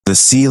The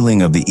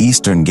sealing of the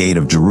Eastern Gate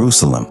of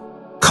Jerusalem,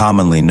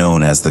 commonly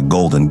known as the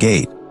Golden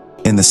Gate,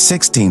 in the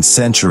 16th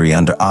century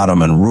under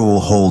Ottoman rule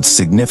holds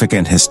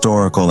significant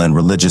historical and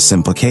religious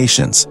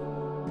implications.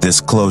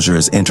 This closure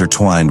is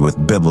intertwined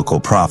with biblical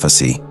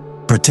prophecy,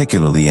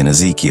 particularly in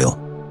Ezekiel,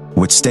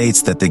 which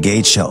states that the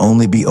gate shall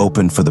only be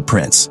opened for the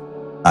prince,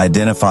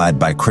 identified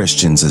by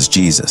Christians as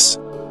Jesus.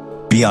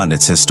 Beyond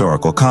its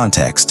historical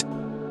context,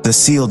 the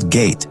sealed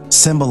gate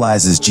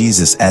symbolizes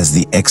Jesus as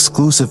the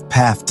exclusive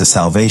path to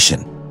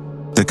salvation.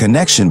 The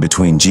connection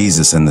between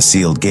Jesus and the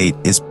sealed gate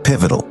is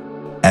pivotal,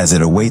 as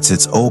it awaits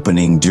its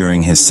opening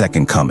during his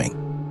second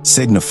coming,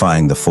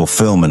 signifying the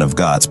fulfillment of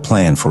God's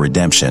plan for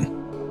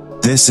redemption.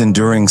 This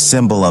enduring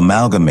symbol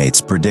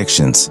amalgamates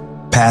predictions,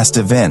 past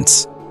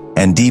events,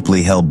 and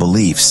deeply held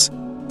beliefs,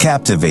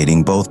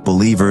 captivating both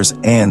believers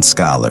and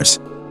scholars.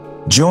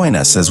 Join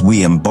us as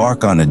we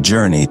embark on a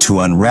journey to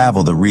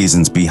unravel the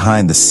reasons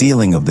behind the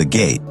sealing of the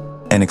gate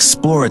and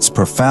explore its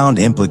profound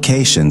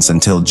implications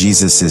until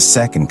Jesus'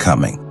 second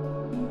coming.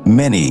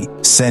 Many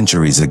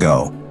centuries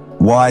ago,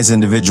 wise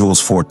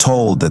individuals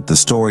foretold that the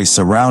story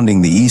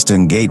surrounding the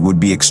Eastern Gate would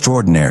be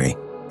extraordinary,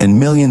 and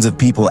millions of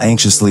people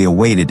anxiously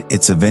awaited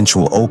its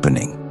eventual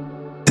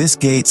opening. This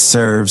gate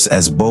serves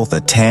as both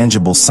a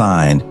tangible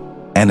sign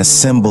and a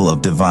symbol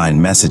of divine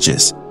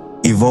messages,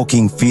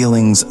 evoking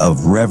feelings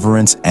of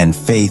reverence and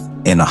faith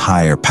in a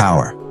higher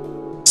power.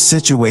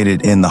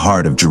 Situated in the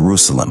heart of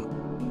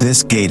Jerusalem,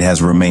 this gate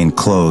has remained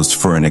closed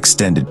for an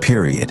extended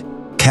period,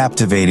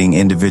 captivating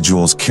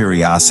individuals'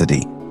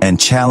 curiosity and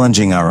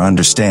challenging our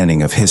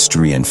understanding of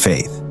history and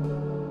faith.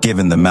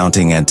 Given the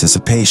mounting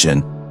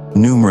anticipation,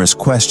 numerous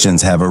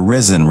questions have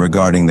arisen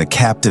regarding the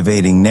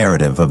captivating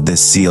narrative of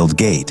this sealed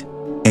gate,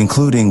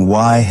 including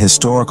why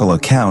historical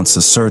accounts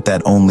assert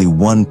that only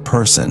one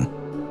person,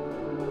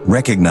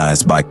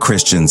 recognized by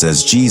Christians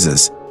as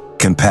Jesus,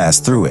 can pass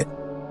through it.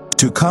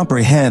 To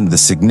comprehend the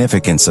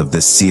significance of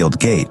this sealed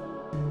gate,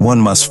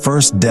 one must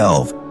first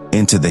delve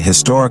into the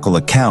historical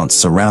accounts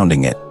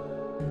surrounding it.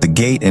 The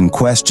gate in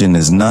question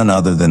is none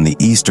other than the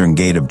Eastern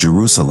Gate of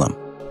Jerusalem,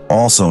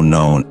 also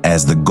known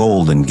as the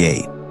Golden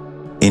Gate.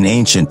 In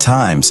ancient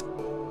times,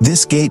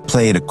 this gate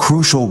played a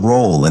crucial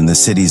role in the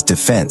city's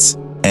defense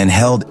and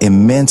held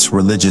immense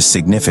religious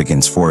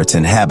significance for its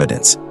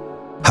inhabitants.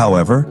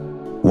 However,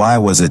 why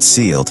was it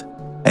sealed,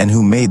 and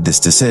who made this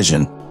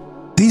decision?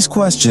 These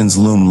questions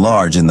loom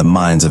large in the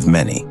minds of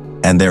many,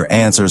 and their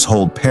answers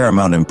hold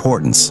paramount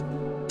importance.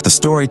 The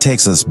story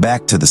takes us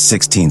back to the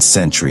 16th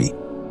century,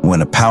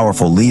 when a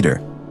powerful leader,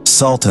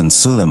 Sultan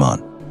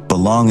Suleiman,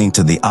 belonging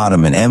to the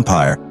Ottoman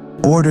Empire,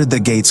 ordered the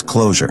gate's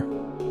closure.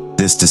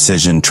 This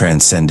decision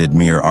transcended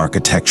mere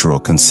architectural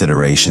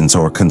considerations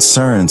or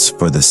concerns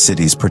for the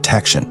city's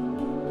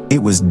protection. It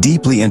was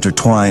deeply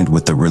intertwined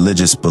with the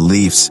religious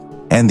beliefs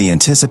and the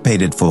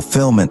anticipated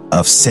fulfillment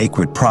of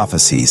sacred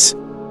prophecies.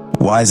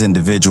 Wise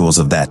individuals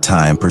of that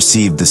time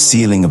perceived the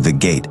sealing of the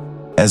gate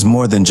as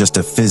more than just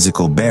a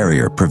physical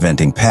barrier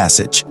preventing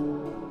passage.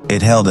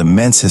 It held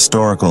immense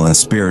historical and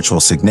spiritual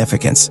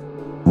significance,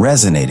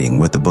 resonating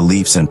with the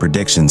beliefs and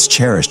predictions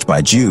cherished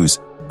by Jews,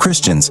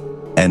 Christians,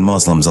 and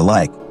Muslims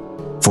alike.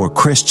 For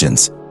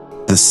Christians,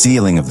 the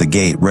sealing of the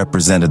gate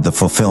represented the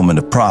fulfillment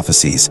of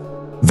prophecies,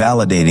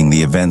 validating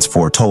the events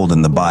foretold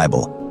in the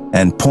Bible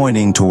and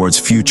pointing towards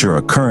future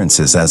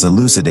occurrences as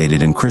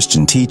elucidated in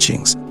Christian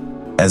teachings.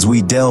 As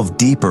we delve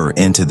deeper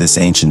into this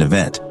ancient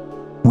event,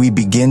 we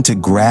begin to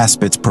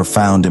grasp its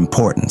profound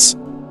importance.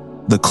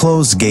 The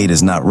closed gate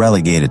is not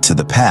relegated to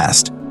the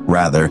past.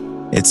 Rather,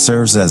 it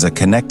serves as a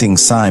connecting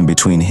sign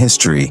between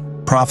history,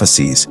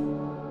 prophecies,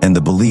 and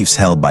the beliefs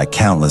held by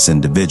countless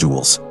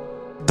individuals.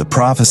 The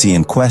prophecy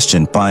in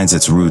question finds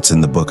its roots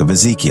in the book of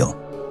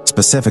Ezekiel,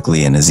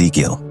 specifically in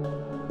Ezekiel.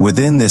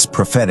 Within this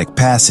prophetic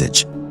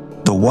passage,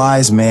 the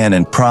wise man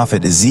and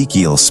prophet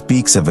Ezekiel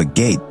speaks of a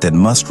gate that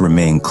must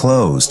remain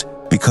closed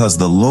because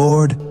the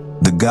Lord,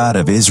 the God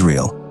of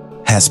Israel,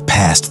 has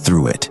passed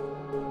through it.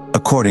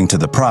 According to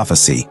the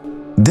prophecy,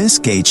 this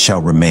gate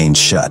shall remain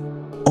shut,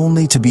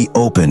 only to be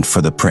opened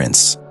for the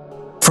prince.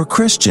 For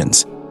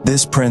Christians,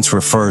 this prince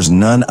refers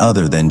none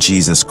other than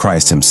Jesus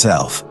Christ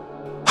himself,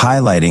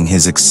 highlighting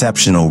his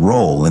exceptional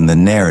role in the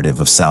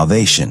narrative of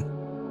salvation.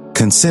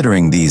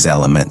 Considering these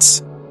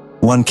elements,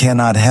 one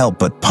cannot help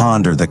but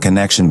ponder the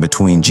connection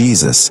between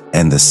Jesus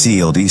and the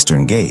sealed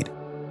Eastern Gate.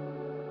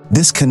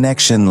 This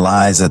connection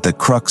lies at the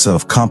crux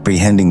of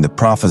comprehending the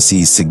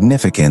prophecy's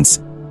significance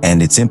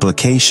and its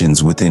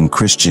implications within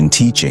Christian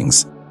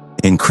teachings.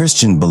 In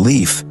Christian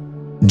belief,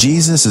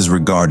 Jesus is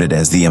regarded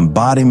as the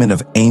embodiment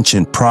of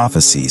ancient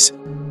prophecies,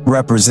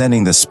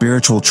 representing the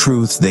spiritual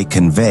truths they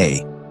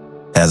convey.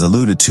 As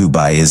alluded to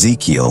by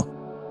Ezekiel,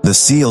 the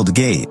sealed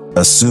gate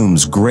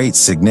assumes great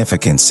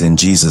significance in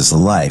Jesus'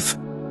 life,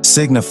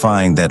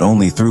 signifying that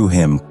only through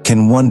him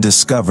can one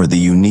discover the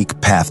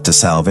unique path to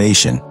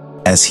salvation,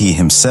 as he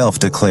himself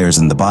declares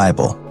in the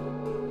Bible,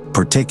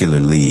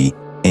 particularly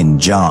in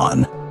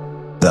John.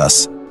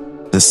 Thus,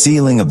 the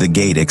sealing of the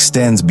gate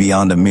extends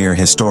beyond a mere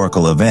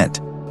historical event.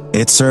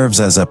 It serves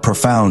as a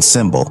profound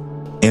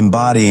symbol,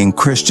 embodying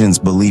Christians'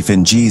 belief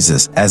in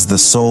Jesus as the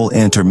sole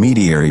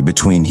intermediary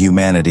between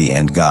humanity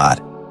and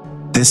God.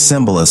 This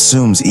symbol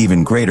assumes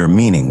even greater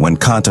meaning when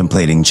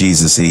contemplating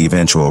Jesus'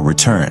 eventual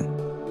return.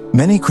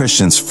 Many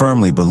Christians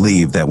firmly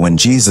believe that when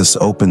Jesus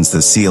opens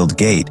the sealed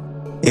gate,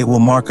 it will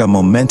mark a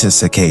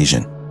momentous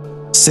occasion,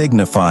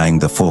 signifying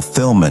the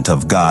fulfillment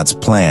of God's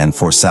plan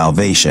for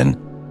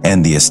salvation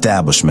and the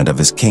establishment of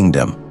His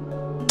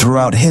kingdom.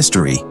 Throughout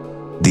history,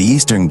 the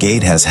Eastern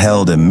Gate has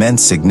held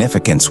immense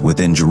significance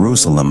within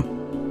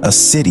Jerusalem, a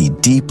city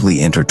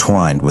deeply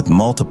intertwined with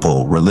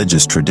multiple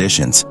religious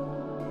traditions.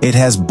 It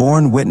has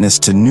borne witness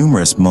to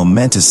numerous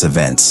momentous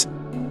events,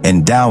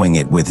 endowing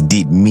it with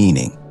deep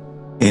meaning.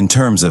 In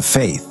terms of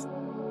faith,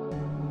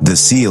 the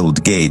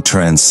sealed gate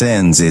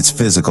transcends its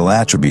physical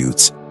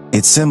attributes.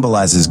 It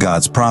symbolizes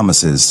God's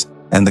promises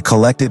and the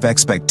collective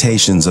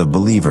expectations of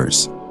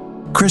believers.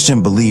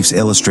 Christian beliefs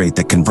illustrate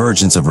the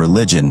convergence of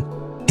religion,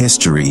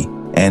 history,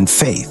 and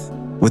faith,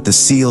 with the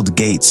sealed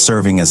gate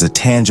serving as a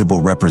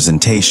tangible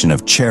representation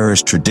of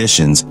cherished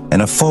traditions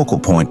and a focal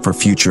point for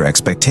future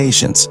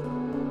expectations,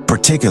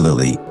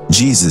 particularly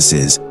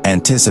Jesus'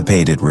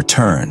 anticipated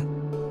return.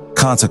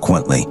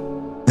 Consequently,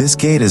 this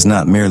gate is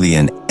not merely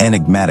an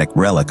enigmatic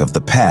relic of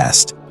the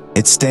past.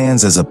 It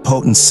stands as a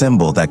potent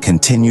symbol that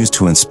continues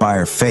to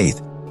inspire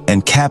faith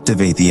and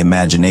captivate the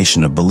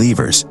imagination of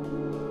believers.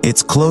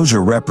 Its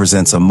closure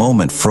represents a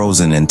moment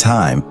frozen in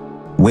time,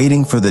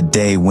 waiting for the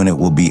day when it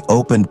will be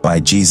opened by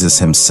Jesus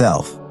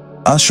Himself,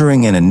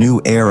 ushering in a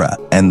new era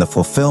and the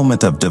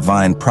fulfillment of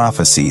divine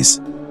prophecies.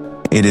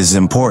 It is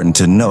important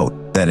to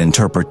note that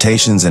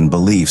interpretations and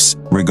beliefs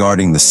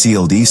regarding the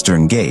sealed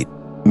Eastern Gate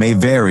may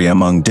vary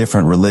among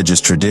different religious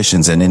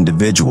traditions and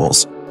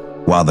individuals.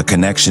 While the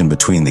connection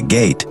between the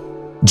gate,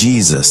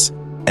 Jesus,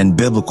 and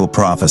biblical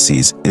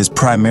prophecies is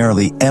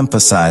primarily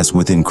emphasized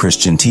within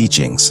Christian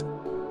teachings,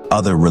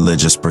 other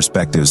religious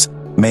perspectives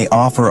may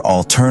offer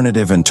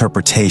alternative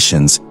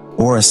interpretations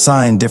or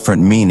assign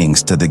different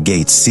meanings to the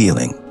gate's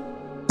sealing.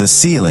 The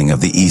sealing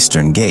of the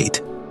Eastern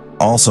Gate,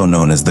 also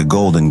known as the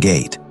Golden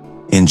Gate,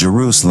 in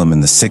Jerusalem in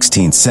the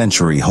 16th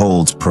century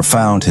holds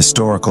profound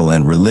historical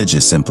and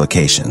religious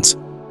implications.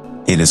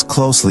 It is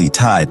closely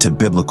tied to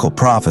biblical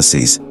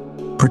prophecies,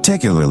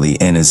 particularly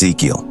in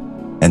Ezekiel,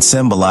 and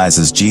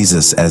symbolizes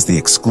Jesus as the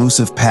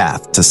exclusive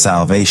path to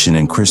salvation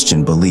in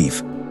Christian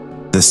belief.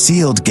 The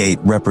sealed gate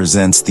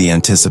represents the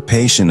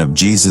anticipation of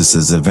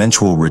Jesus'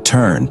 eventual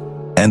return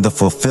and the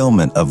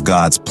fulfillment of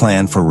God's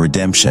plan for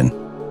redemption.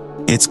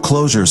 Its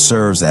closure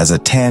serves as a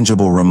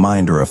tangible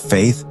reminder of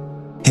faith,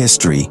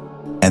 history,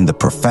 and the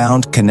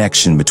profound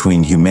connection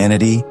between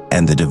humanity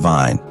and the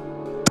divine.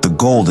 The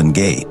Golden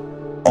Gate,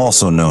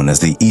 also known as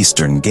the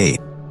Eastern Gate,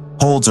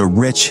 holds a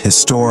rich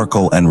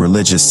historical and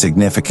religious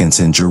significance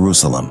in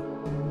Jerusalem.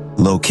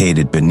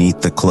 Located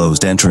beneath the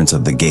closed entrance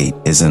of the gate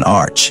is an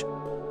arch,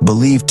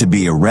 believed to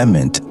be a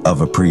remnant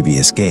of a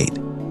previous gate.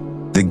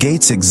 The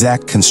gate's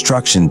exact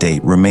construction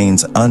date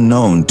remains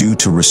unknown due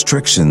to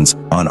restrictions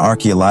on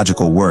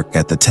archaeological work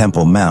at the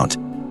Temple Mount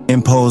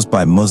imposed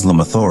by Muslim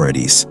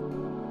authorities.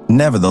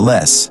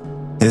 Nevertheless,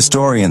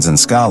 historians and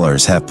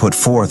scholars have put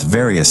forth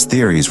various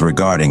theories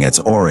regarding its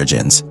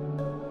origins.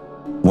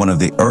 One of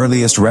the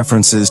earliest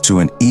references to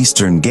an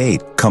Eastern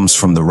Gate comes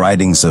from the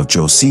writings of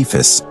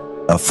Josephus,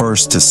 a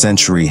 1st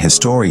century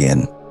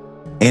historian.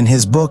 In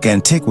his book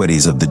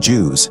Antiquities of the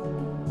Jews,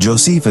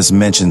 Josephus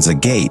mentions a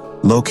gate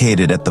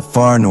located at the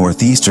far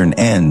northeastern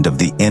end of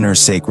the inner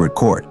sacred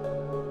court.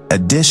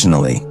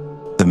 Additionally,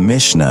 the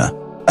Mishnah,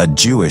 a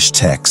Jewish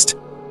text,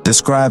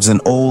 describes an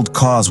old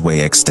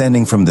causeway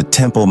extending from the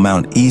Temple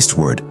Mount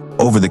eastward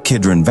over the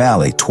Kidron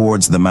Valley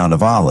towards the Mount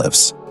of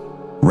Olives.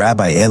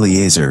 Rabbi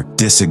Eliezer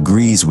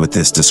disagrees with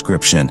this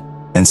description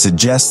and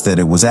suggests that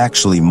it was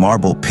actually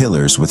marble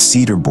pillars with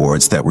cedar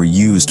boards that were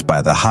used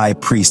by the high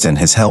priest and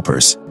his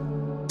helpers.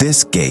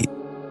 This gate,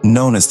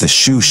 known as the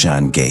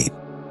Shushan Gate,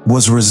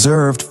 was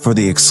reserved for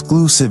the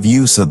exclusive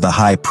use of the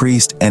high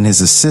priest and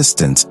his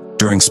assistants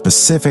during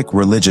specific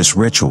religious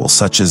rituals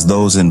such as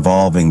those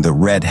involving the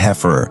red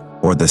heifer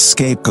or the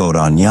scapegoat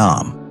on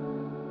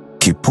Yom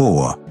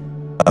Kippur.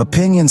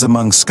 Opinions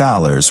among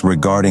scholars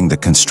regarding the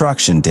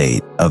construction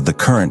date of the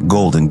current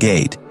Golden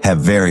Gate have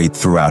varied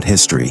throughout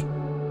history.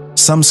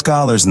 Some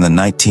scholars in the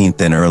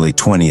 19th and early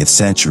 20th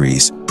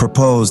centuries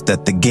proposed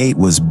that the gate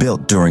was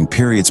built during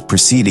periods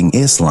preceding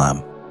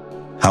Islam.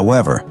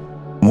 However,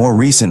 more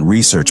recent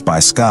research by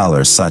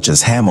scholars such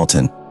as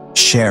Hamilton,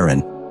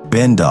 Sharon,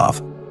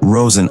 Bendoff,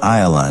 Rosen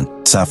Ayalon,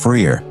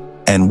 Safrir,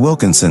 and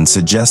Wilkinson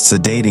suggests a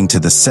dating to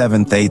the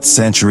 7th-8th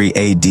century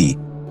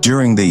AD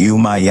during the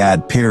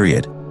Umayyad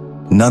period.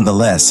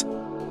 Nonetheless,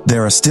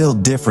 there are still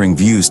differing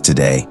views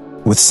today,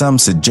 with some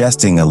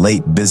suggesting a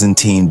late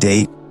Byzantine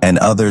date and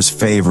others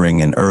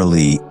favoring an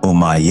early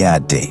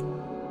Umayyad date.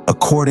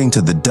 According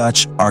to the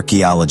Dutch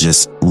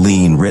archaeologist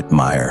Leen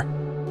Ritmeyer,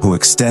 who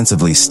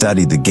extensively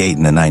studied the gate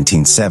in the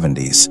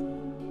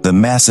 1970s, the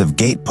massive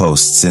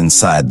gateposts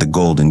inside the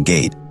Golden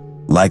Gate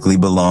likely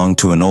belong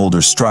to an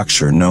older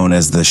structure known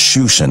as the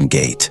Shushan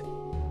Gate.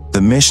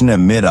 The Mishnah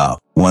Midah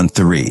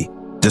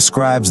 1:3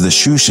 describes the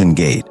Shushan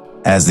Gate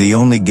as the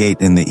only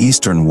gate in the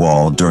eastern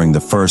wall during the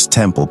First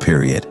Temple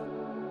period.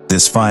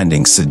 This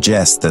finding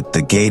suggests that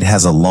the gate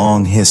has a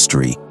long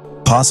history,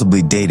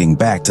 possibly dating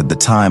back to the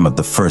time of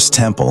the First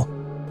Temple.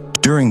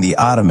 During the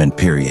Ottoman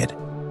period,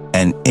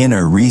 an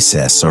inner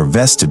recess or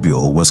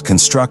vestibule was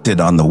constructed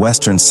on the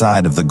western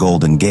side of the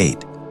Golden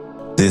Gate.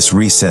 This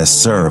recess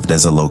served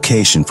as a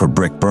location for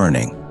brick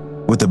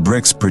burning, with the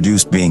bricks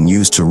produced being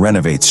used to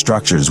renovate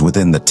structures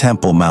within the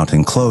Temple Mount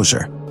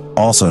enclosure,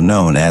 also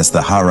known as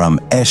the Haram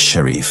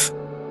esh-Sharif.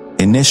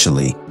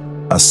 Initially,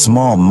 a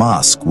small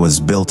mosque was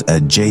built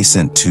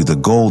adjacent to the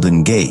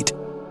Golden Gate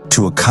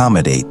to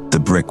accommodate the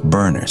brick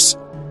burners.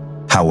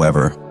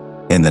 However,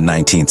 in the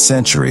 19th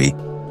century,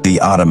 the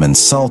Ottoman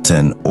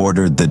Sultan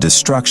ordered the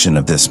destruction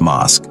of this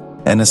mosque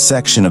and a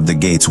section of the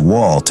gate's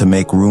wall to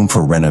make room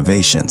for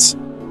renovations.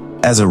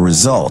 As a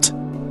result,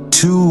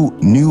 2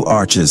 new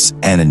arches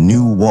and a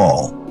new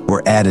wall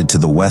were added to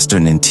the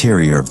western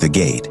interior of the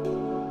gate.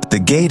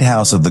 The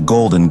gatehouse of the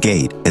Golden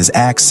Gate is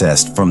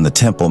accessed from the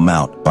Temple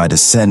Mount by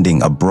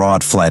descending a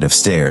broad flight of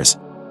stairs.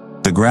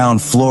 The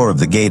ground floor of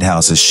the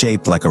gatehouse is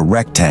shaped like a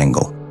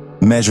rectangle,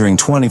 measuring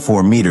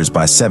 24 meters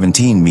by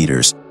 17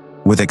 meters,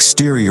 with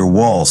exterior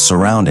walls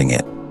surrounding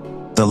it.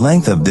 The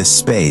length of this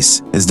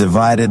space is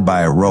divided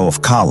by a row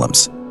of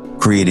columns,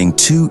 creating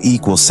 2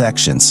 equal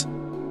sections.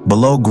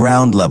 Below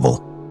ground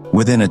level,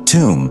 within a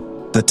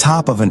tomb, the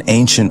top of an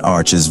ancient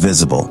arch is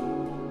visible,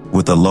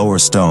 with the lower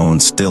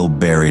stone still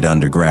buried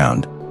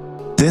underground.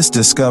 This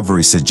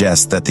discovery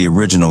suggests that the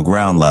original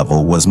ground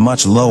level was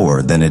much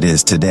lower than it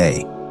is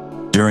today.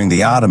 During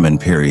the Ottoman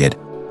period,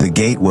 the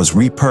gate was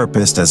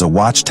repurposed as a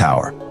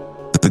watchtower.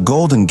 The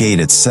Golden Gate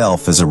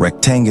itself is a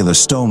rectangular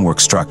stonework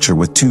structure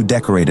with 2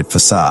 decorated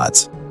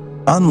facades.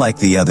 Unlike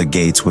the other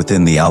gates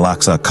within the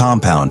Al-Aqsa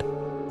compound,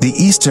 the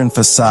eastern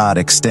facade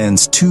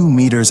extends 2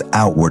 meters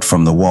outward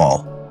from the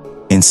wall,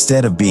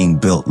 instead of being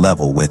built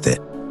level with it.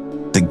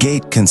 The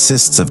gate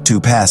consists of 2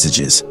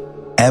 passages,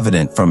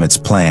 evident from its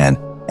plan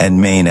and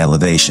main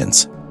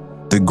elevations.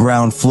 The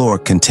ground floor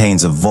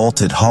contains a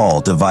vaulted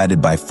hall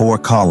divided by 4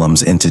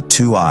 columns into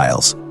 2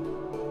 aisles,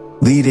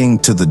 leading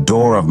to the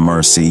Door of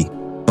Mercy,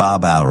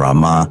 Bab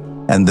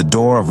al-Rahmah, and the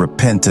Door of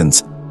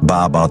Repentance,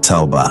 Bab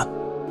al-Tawbah.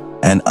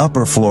 An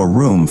upper floor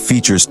room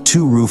features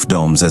 2 roof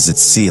domes as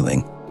its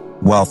ceiling,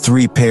 while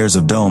 3 pairs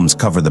of domes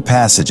cover the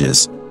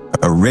passages.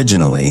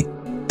 Originally,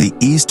 the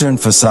eastern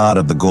facade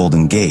of the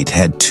Golden Gate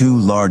had 2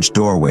 large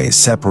doorways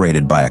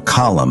separated by a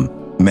column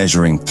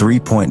measuring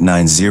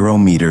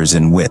 3.90 meters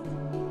in width.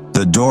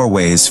 The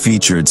doorways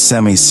featured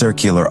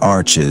semicircular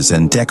arches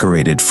and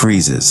decorated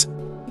friezes.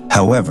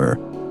 However,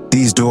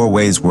 these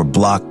doorways were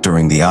blocked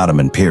during the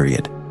Ottoman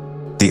period.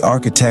 The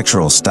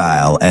architectural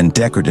style and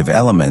decorative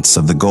elements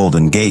of the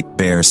Golden Gate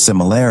bear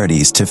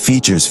similarities to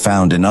features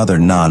found in other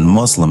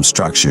non-Muslim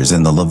structures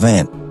in the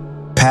Levant.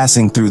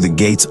 Passing through the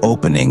gate's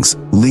openings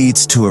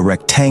leads to a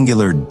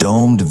rectangular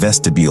domed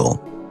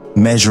vestibule,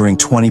 measuring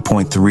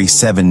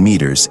 20.37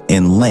 meters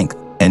in length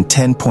and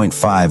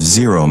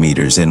 10.50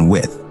 meters in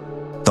width.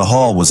 The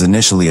hall was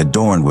initially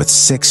adorned with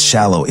 6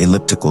 shallow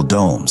elliptical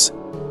domes,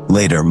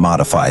 later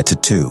modified to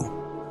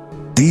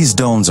 2. These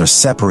domes are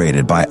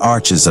separated by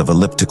arches of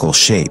elliptical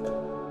shape,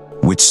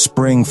 which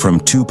spring from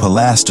 2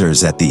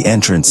 pilasters at the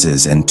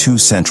entrances and 2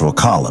 central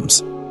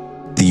columns.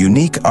 The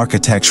unique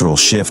architectural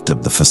shift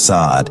of the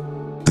facade,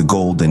 the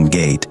Golden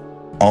Gate,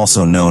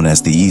 also known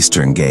as the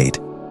Eastern Gate,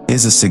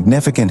 is a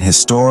significant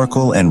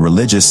historical and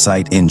religious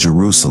site in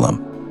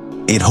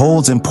Jerusalem. It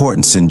holds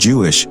importance in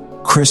Jewish,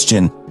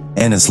 Christian,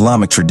 and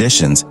Islamic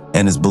traditions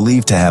and is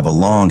believed to have a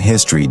long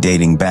history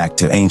dating back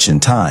to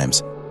ancient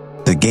times.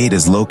 The gate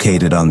is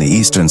located on the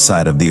eastern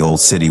side of the old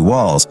city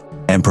walls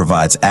and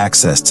provides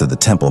access to the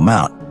Temple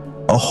Mount,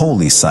 a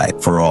holy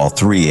site for all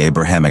 3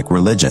 Abrahamic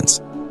religions.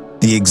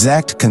 The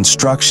exact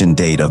construction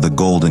date of the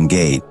Golden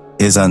Gate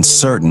is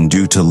uncertain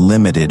due to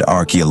limited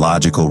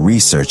archaeological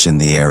research in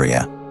the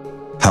area.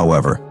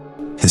 However,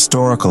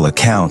 historical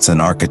accounts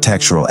and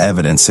architectural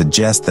evidence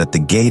suggest that the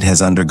gate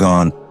has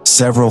undergone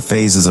several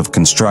phases of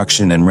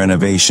construction and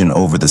renovation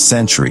over the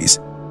centuries.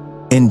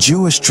 In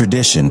Jewish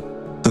tradition,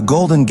 the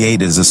Golden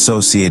Gate is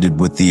associated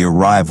with the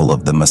arrival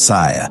of the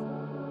Messiah.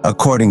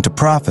 According to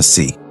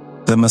prophecy,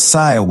 the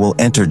Messiah will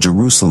enter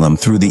Jerusalem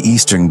through the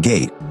Eastern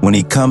Gate when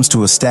he comes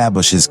to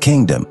establish his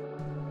kingdom.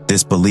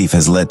 This belief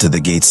has led to the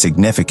gate's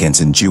significance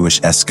in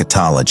Jewish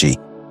eschatology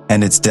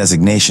and its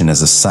designation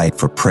as a site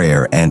for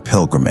prayer and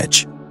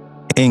pilgrimage.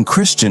 In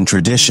Christian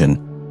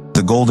tradition,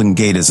 the Golden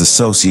Gate is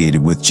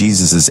associated with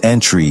Jesus'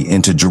 entry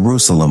into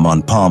Jerusalem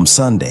on Palm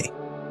Sunday.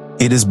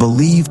 It is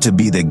believed to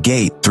be the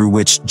gate through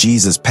which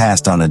Jesus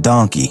passed on a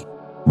donkey,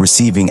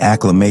 receiving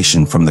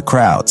acclamation from the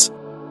crowds.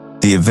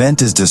 The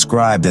event is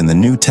described in the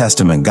New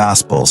Testament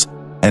Gospels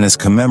and is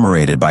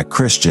commemorated by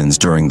Christians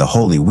during the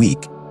Holy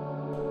Week.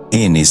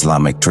 In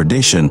Islamic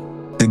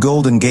tradition, the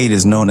Golden Gate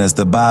is known as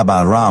the Bab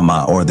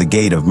al-Rahmah or the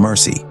Gate of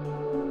Mercy.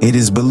 It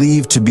is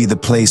believed to be the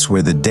place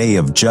where the Day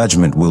of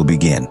Judgment will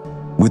begin,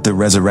 with the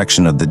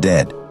resurrection of the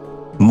dead.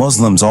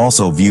 Muslims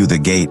also view the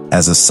gate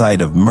as a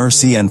site of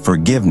mercy and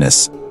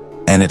forgiveness,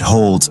 and it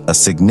holds a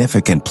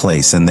significant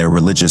place in their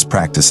religious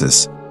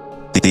practices.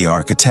 The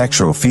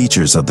architectural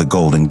features of the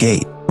Golden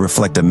Gate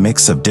reflect a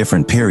mix of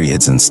different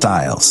periods and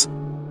styles.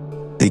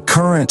 The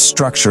current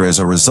structure is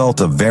a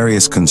result of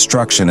various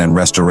construction and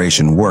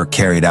restoration work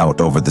carried out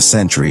over the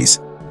centuries.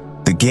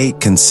 The gate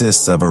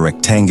consists of a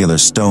rectangular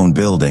stone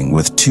building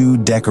with two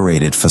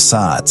decorated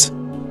facades.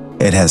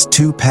 It has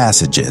two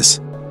passages,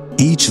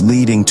 each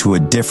leading to a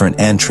different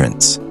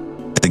entrance.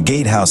 The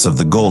gatehouse of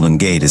the Golden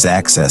Gate is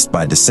accessed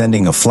by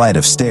descending a flight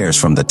of stairs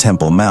from the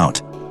Temple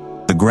Mount.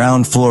 The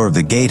ground floor of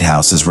the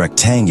gatehouse is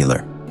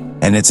rectangular,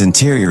 and its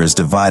interior is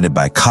divided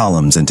by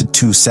columns into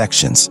two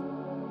sections.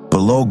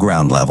 Below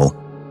ground level,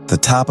 the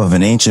top of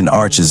an ancient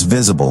arch is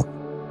visible,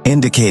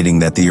 indicating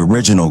that the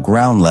original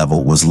ground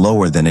level was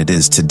lower than it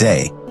is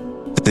today.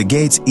 The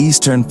gate's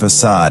eastern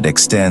facade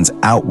extends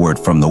outward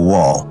from the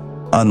wall,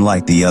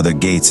 unlike the other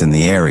gates in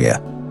the area.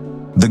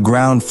 The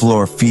ground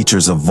floor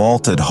features a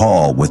vaulted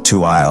hall with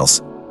two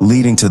aisles,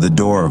 leading to the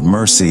Door of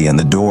Mercy and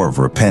the Door of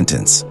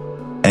Repentance.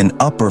 An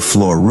upper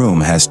floor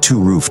room has two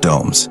roof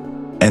domes,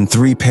 and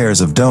three pairs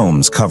of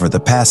domes cover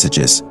the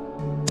passages.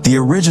 The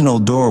original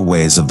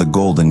doorways of the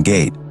Golden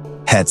Gate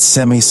had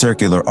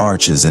semicircular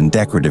arches and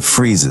decorative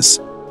friezes.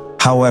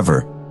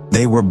 However,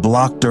 they were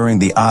blocked during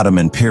the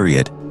Ottoman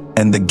period,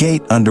 and the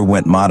gate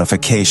underwent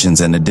modifications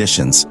and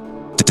additions.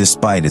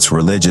 Despite its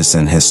religious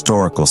and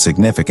historical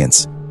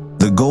significance,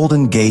 the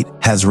Golden Gate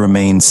has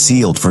remained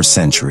sealed for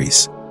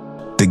centuries.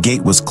 The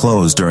gate was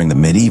closed during the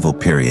medieval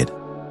period,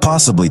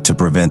 possibly to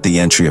prevent the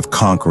entry of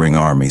conquering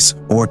armies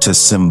or to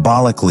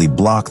symbolically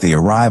block the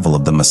arrival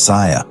of the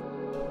Messiah.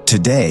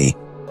 Today,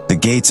 the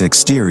gate's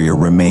exterior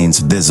remains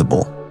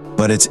visible,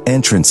 but its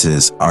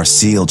entrances are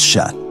sealed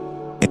shut.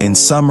 In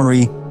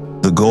summary,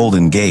 the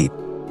Golden Gate,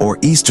 or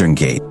Eastern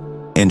Gate,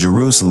 in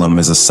Jerusalem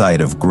is a site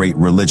of great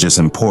religious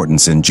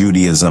importance in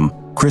Judaism,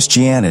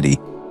 Christianity,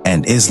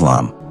 and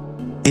Islam.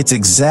 Its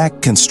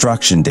exact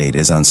construction date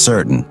is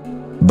uncertain,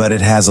 but it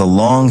has a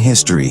long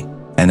history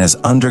and has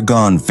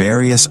undergone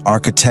various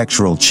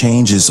architectural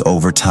changes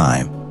over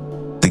time.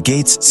 The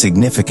gate's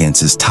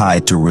significance is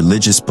tied to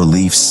religious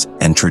beliefs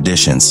and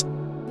traditions,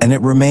 and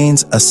it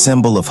remains a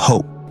symbol of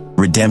hope,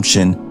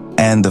 redemption,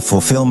 and the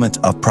fulfillment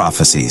of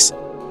prophecies.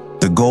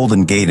 The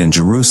Golden Gate in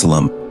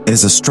Jerusalem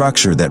is a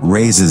structure that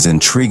raises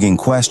intriguing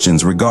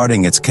questions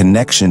regarding its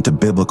connection to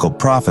biblical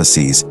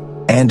prophecies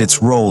and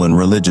its role in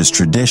religious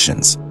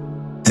traditions.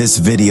 This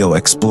video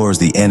explores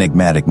the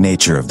enigmatic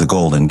nature of the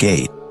Golden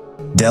Gate,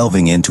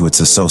 delving into its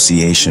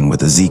association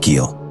with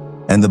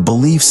Ezekiel and the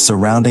beliefs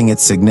surrounding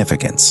its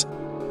significance.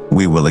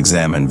 We will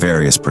examine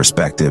various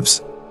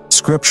perspectives,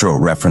 scriptural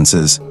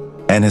references,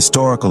 and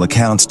historical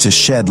accounts to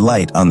shed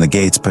light on the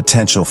gate's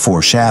potential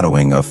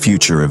foreshadowing of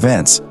future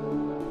events.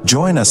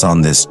 Join us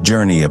on this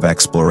journey of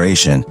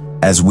exploration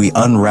as we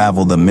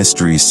unravel the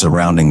mysteries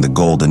surrounding the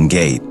Golden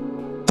Gate.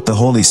 The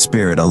Holy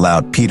Spirit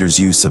allowed Peter's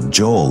use of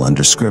Joel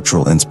under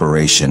scriptural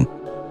inspiration,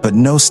 but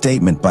no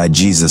statement by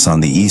Jesus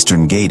on the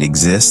Eastern Gate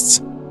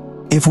exists.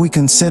 If we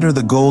consider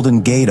the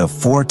Golden Gate a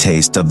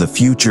foretaste of the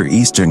future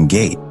Eastern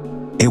Gate,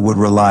 it would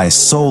rely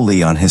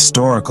solely on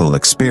historical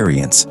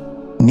experience,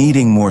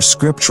 needing more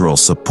scriptural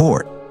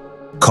support.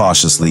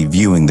 Cautiously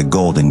viewing the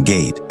Golden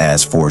Gate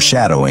as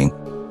foreshadowing,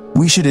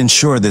 we should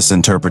ensure this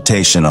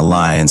interpretation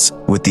aligns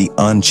with the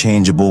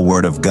unchangeable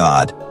Word of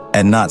God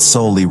and not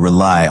solely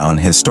rely on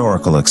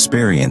historical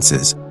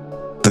experiences.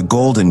 The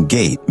Golden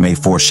Gate may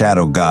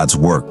foreshadow God's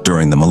work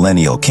during the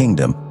millennial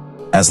kingdom,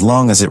 as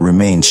long as it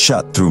remains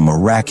shut through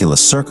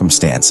miraculous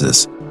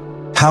circumstances.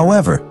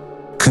 However,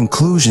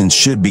 conclusions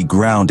should be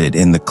grounded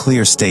in the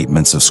clear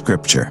statements of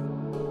Scripture.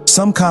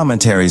 Some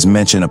commentaries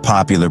mention a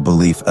popular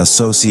belief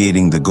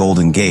associating the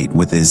Golden Gate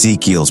with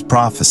Ezekiel's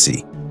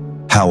prophecy.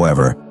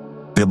 However,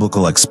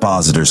 biblical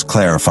expositors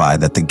clarify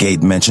that the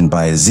gate mentioned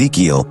by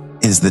Ezekiel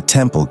is the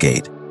Temple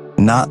Gate,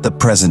 not the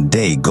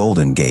present-day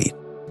Golden Gate.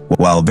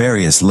 While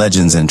various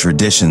legends and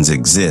traditions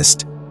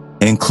exist,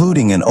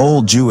 including an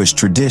old Jewish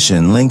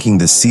tradition linking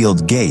the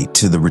sealed gate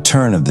to the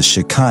return of the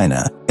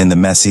Shekinah in the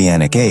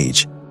Messianic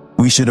age,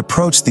 we should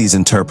approach these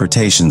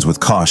interpretations with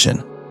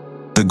caution.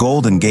 The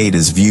Golden Gate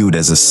is viewed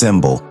as a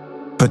symbol,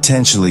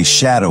 potentially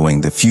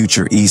shadowing the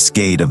future East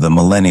Gate of the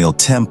Millennial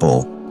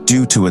Temple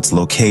due to its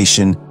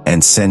location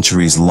and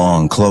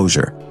centuries-long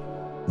closure.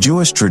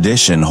 Jewish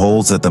tradition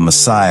holds that the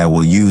Messiah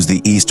will use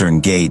the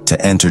Eastern Gate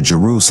to enter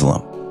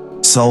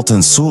Jerusalem.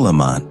 Sultan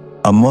Suleiman,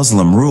 a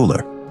Muslim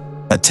ruler,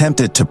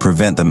 attempted to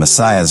prevent the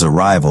Messiah's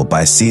arrival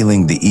by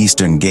sealing the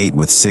Eastern Gate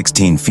with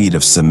 16 feet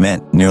of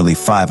cement nearly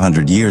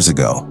 500 years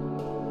ago.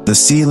 The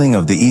sealing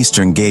of the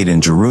Eastern Gate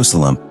in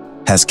Jerusalem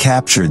has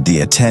captured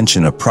the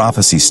attention of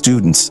prophecy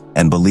students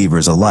and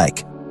believers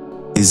alike.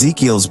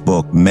 Ezekiel's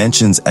book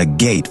mentions a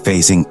gate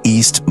facing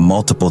east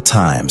multiple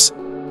times,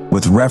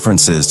 with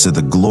references to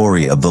the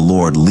glory of the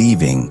Lord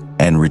leaving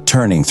and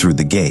returning through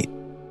the gate.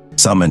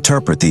 Some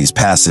interpret these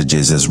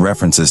passages as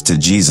references to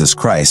Jesus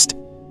Christ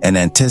and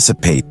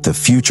anticipate the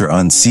future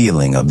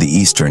unsealing of the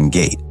Eastern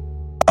Gate.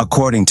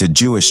 According to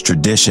Jewish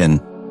tradition,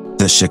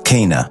 the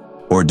Shekinah,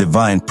 or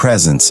divine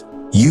presence,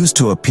 used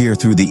to appear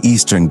through the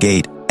Eastern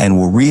Gate and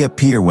will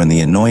reappear when the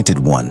Anointed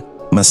One,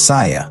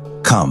 Messiah,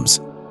 comes.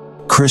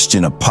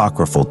 Christian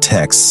apocryphal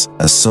texts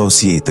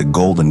associate the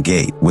Golden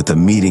Gate with a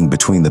meeting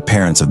between the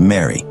parents of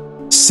Mary,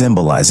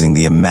 symbolizing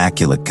the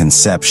Immaculate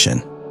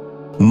Conception.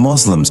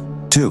 Muslims,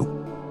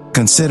 too,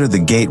 consider the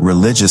gate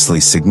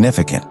religiously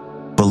significant,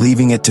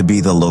 believing it to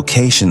be the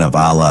location of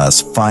Allah's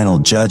final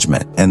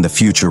judgment and the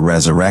future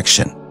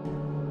resurrection.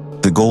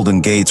 The Golden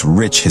Gate's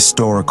rich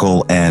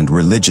historical and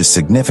religious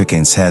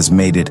significance has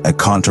made it a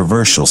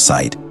controversial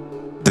site.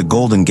 The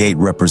Golden Gate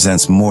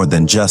represents more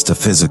than just a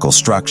physical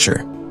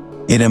structure.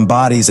 It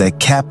embodies a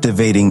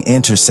captivating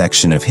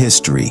intersection of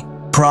history,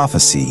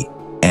 prophecy,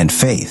 and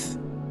faith.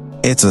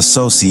 Its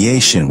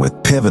association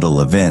with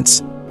pivotal events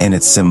and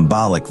its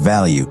symbolic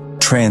value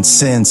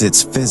transcends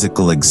its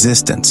physical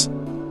existence.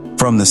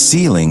 From the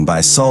sealing by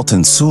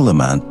Sultan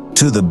Suleiman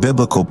to the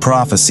biblical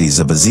prophecies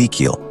of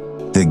Ezekiel,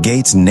 the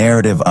gate's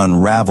narrative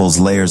unravels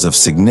layers of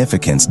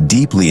significance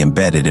deeply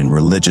embedded in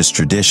religious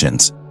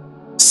traditions.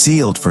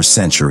 Sealed for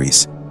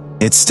centuries,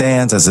 it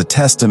stands as a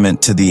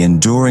testament to the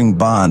enduring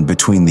bond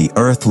between the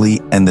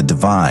earthly and the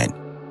divine,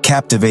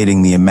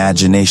 captivating the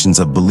imaginations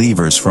of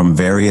believers from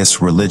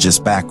various religious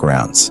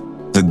backgrounds.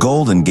 The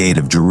Golden Gate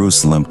of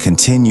Jerusalem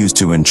continues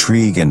to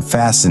intrigue and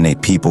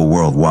fascinate people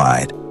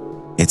worldwide.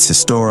 Its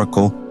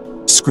historical,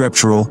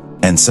 scriptural,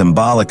 and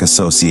symbolic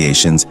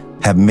associations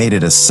have made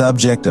it a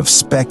subject of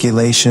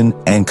speculation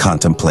and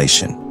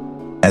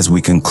contemplation. As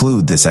we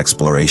conclude this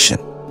exploration,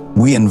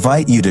 we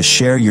invite you to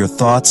share your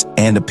thoughts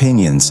and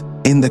opinions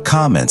in the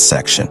comments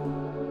section.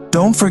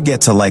 Don't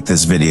forget to like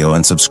this video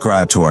and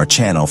subscribe to our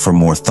channel for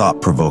more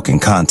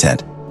thought-provoking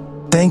content.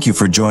 Thank you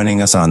for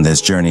joining us on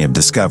this journey of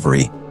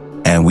discovery,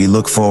 and we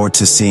look forward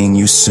to seeing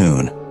you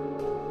soon.